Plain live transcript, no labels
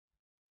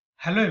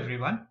Hello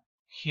everyone.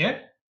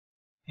 Here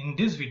in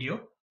this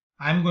video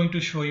I am going to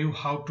show you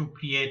how to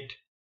create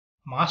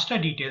master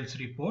details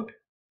report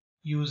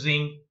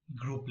using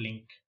group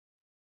link.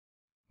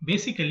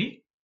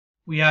 Basically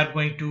we are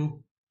going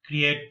to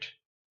create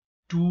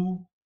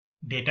two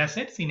data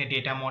sets in a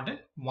data model,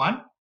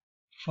 one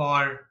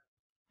for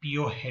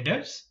PO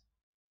headers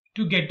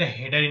to get the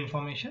header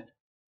information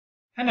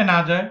and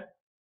another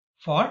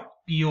for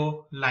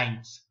PO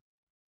lines.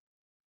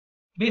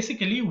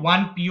 Basically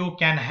one PO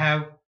can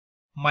have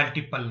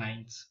multiple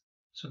lines.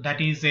 So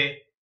that is a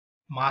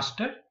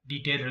master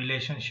detail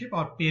relationship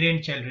or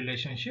parent-child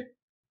relationship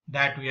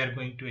that we are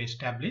going to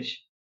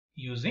establish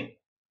using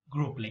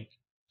group link.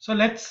 So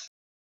let's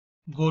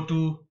go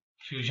to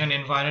Fusion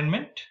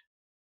environment.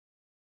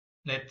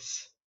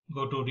 Let's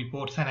go to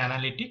reports and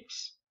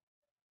analytics.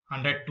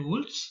 Under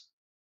tools,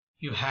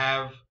 you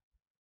have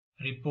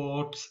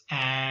reports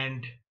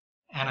and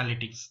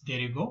analytics. There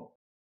you go.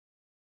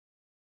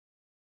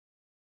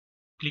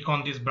 Click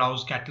on this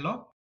browse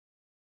catalog.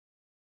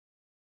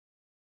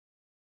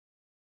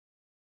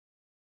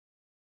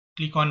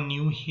 Click on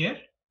new here.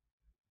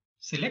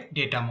 Select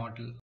data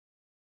model.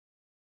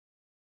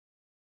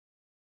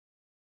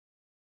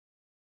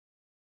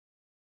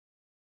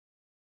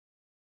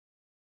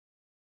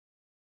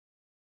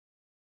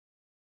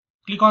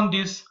 Click on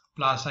this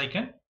plus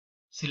icon.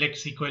 Select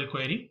SQL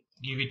query.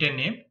 Give it a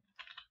name.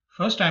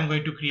 First, I'm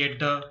going to create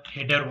the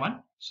header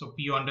one. So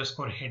PO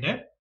underscore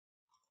header.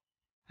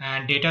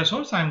 And data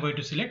source, I'm going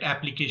to select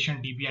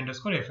application DB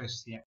underscore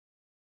FSCM.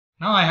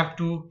 Now I have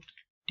to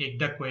take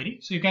the query.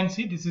 So you can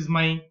see this is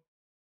my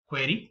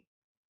query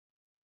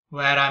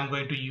where I'm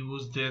going to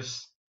use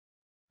this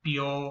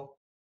PO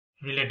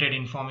related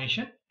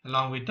information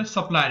along with the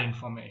supplier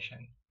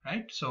information,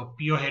 right? So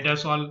PO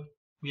headers all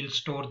will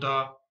store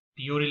the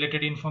PO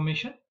related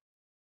information.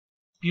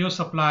 PO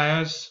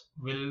suppliers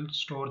will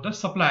store the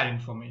supplier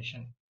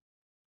information.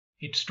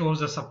 It stores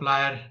the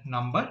supplier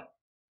number,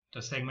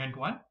 the segment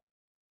one,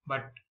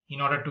 but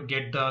in order to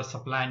get the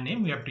supplier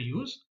name, we have to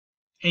use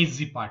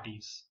HZ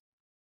parties,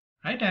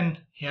 right? And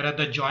here are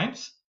the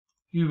joins.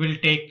 We will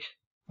take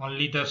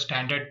only the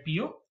standard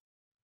PO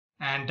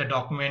and the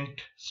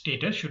document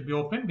status should be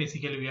open.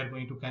 Basically, we are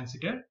going to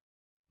consider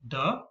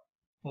the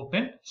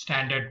open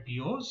standard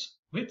POs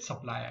with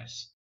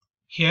suppliers.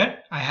 Here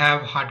I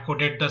have hard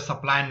coded the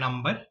supplier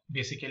number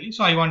basically.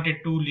 So I wanted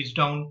to list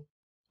down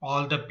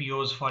all the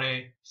POs for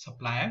a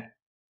supplier.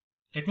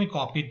 Let me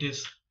copy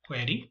this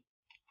query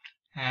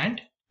and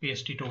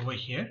paste it over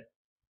here.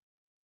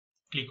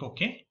 Click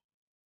OK.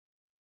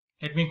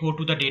 Let me go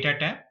to the data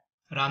tab,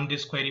 run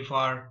this query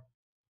for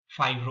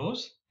 5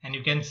 rows, and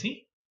you can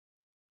see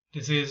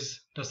this is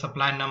the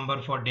supply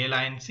number for Dell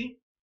INC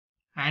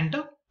and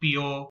the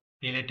PO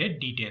related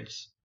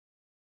details.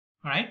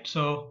 Alright,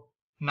 so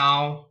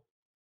now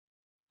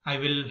I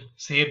will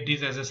save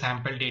this as a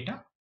sample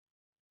data.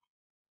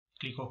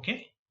 Click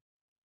OK.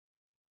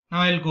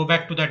 Now I'll go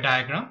back to the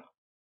diagram.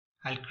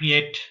 I'll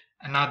create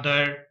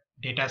another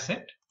data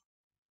set.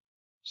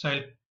 So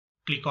I'll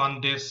click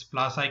on this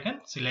plus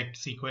icon, select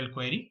SQL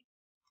query.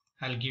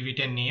 I'll give it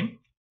a name.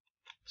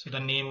 So the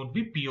name would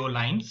be PO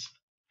lines.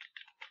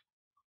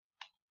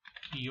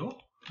 PO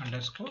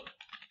underscore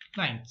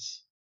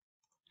lines.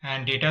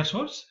 And data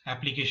source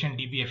application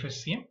DB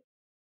FSCM.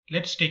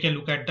 Let's take a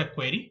look at the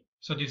query.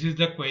 So this is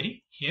the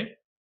query here,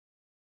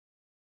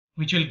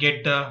 which will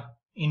get the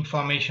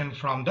information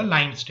from the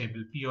lines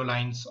table, PO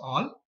lines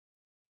all.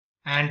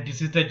 And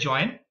this is the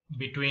join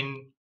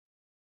between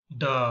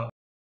the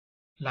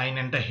line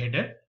and the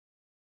header.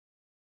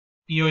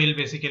 PO is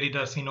basically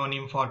the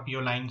synonym for PO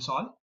lines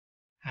all,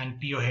 and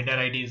PO header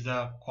ID is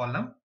the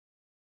column.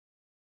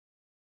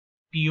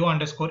 PO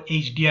underscore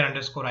HDR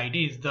underscore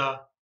ID is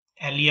the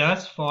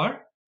alias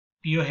for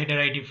PO header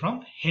ID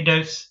from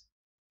headers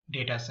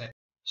dataset.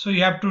 So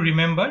you have to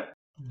remember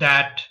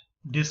that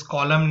this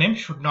column name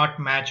should not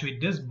match with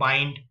this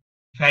bind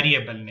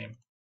variable name,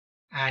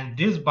 and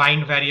this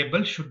bind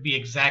variable should be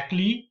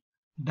exactly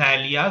the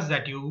alias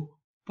that you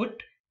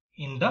put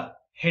in the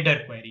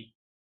header query.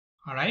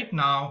 Alright,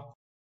 now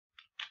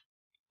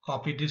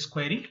copy this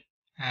query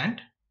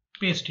and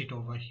paste it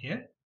over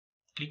here.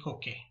 Click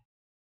OK.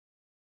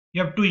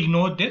 You have to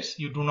ignore this.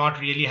 You do not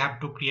really have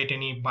to create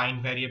any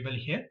bind variable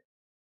here,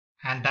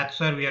 and that's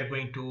where we are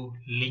going to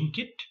link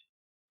it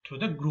to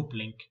the group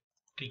link.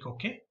 Click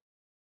OK.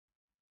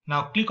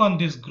 Now click on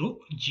this group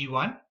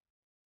G1.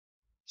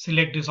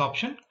 Select this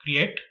option,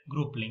 create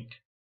group link.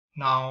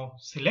 Now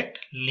select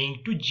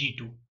link to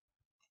G2.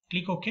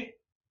 Click OK.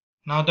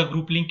 Now the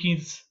group link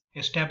is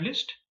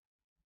established.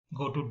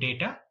 Go to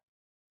data.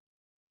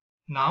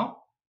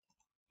 Now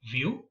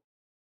view,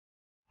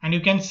 and you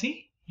can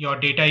see your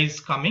data is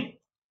coming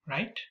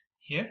right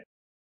here.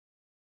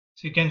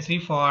 So you can see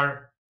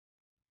for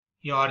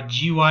your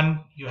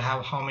G1 you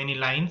have how many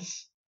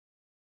lines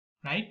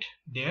right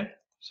there.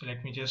 So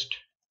let me just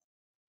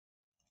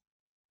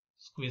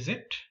squeeze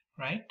it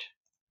right.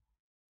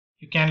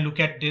 You can look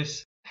at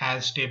this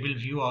as table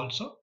view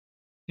also.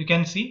 You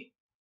can see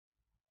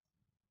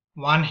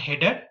one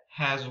header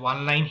has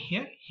one line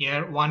here.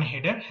 Here one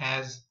header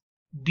has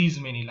these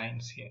many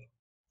lines here.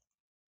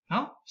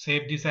 Now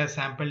save this as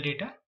sample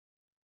data.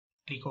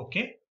 Click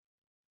OK.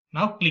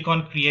 Now click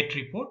on create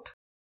report.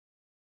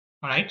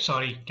 Alright,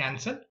 sorry,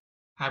 cancel.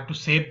 I have to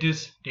save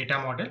this data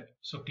model.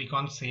 So click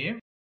on save.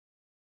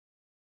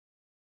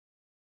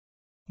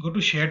 Go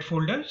to shared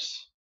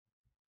folders,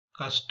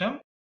 custom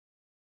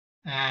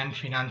and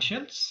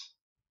financials.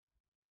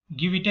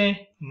 Give it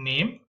a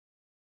name.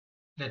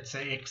 Let's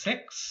say XX.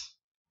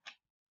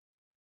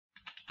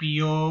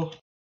 PO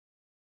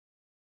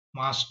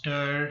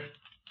master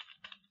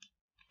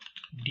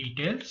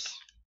details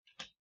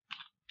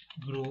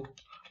group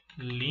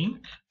link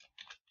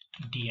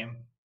DM.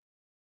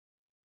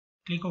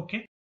 Click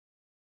OK.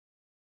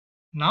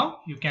 Now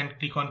you can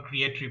click on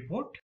create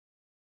report.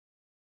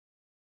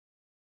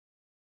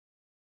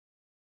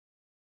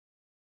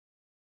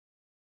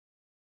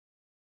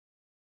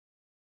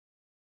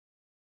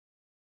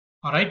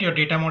 Alright, your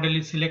data model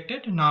is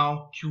selected.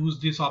 Now choose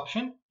this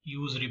option,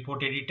 use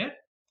report editor.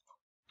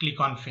 Click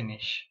on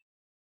finish.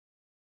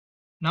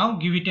 Now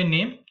give it a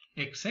name,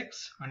 XX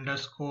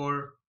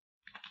underscore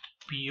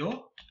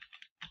PO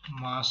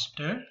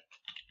master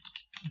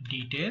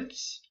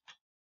details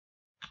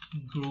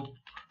group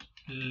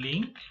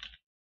link,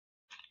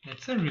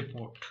 let's say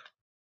report.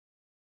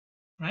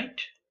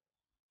 Right?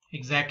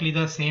 Exactly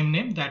the same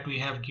name that we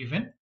have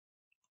given,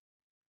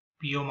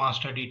 PO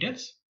master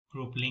details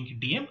group link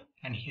DM,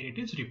 and here it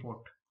is report.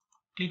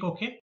 Click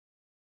OK.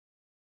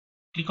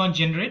 Click on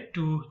generate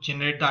to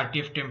generate the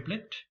RTF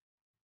template.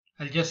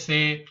 I'll just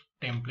say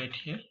template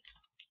here.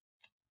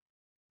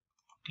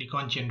 Click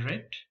on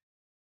generate.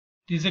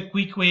 This is a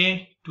quick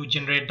way to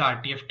generate the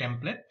RTF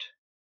template.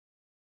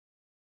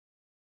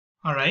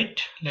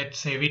 Alright, let's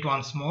save it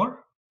once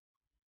more.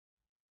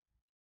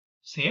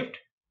 Saved.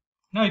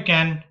 Now you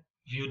can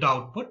view the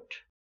output.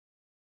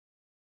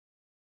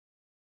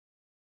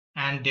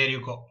 And there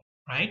you go.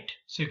 Right?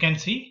 So you can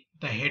see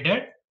the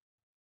header,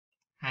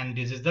 and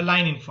this is the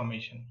line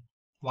information.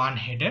 One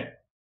header,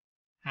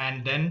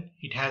 and then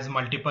it has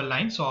multiple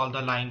lines, so all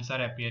the lines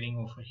are appearing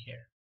over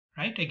here.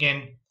 Right?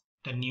 Again,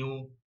 the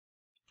new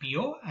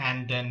PO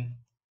and then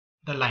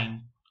the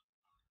line.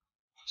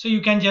 So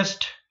you can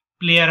just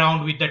play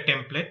around with the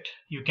template.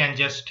 You can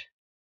just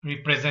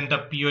represent the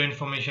PO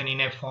information in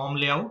a form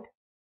layout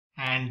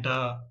and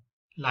the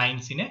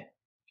lines in a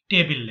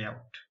table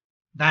layout.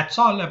 That's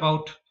all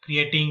about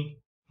creating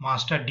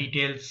master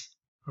details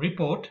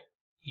report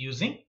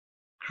using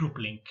group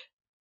link.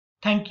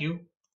 Thank you.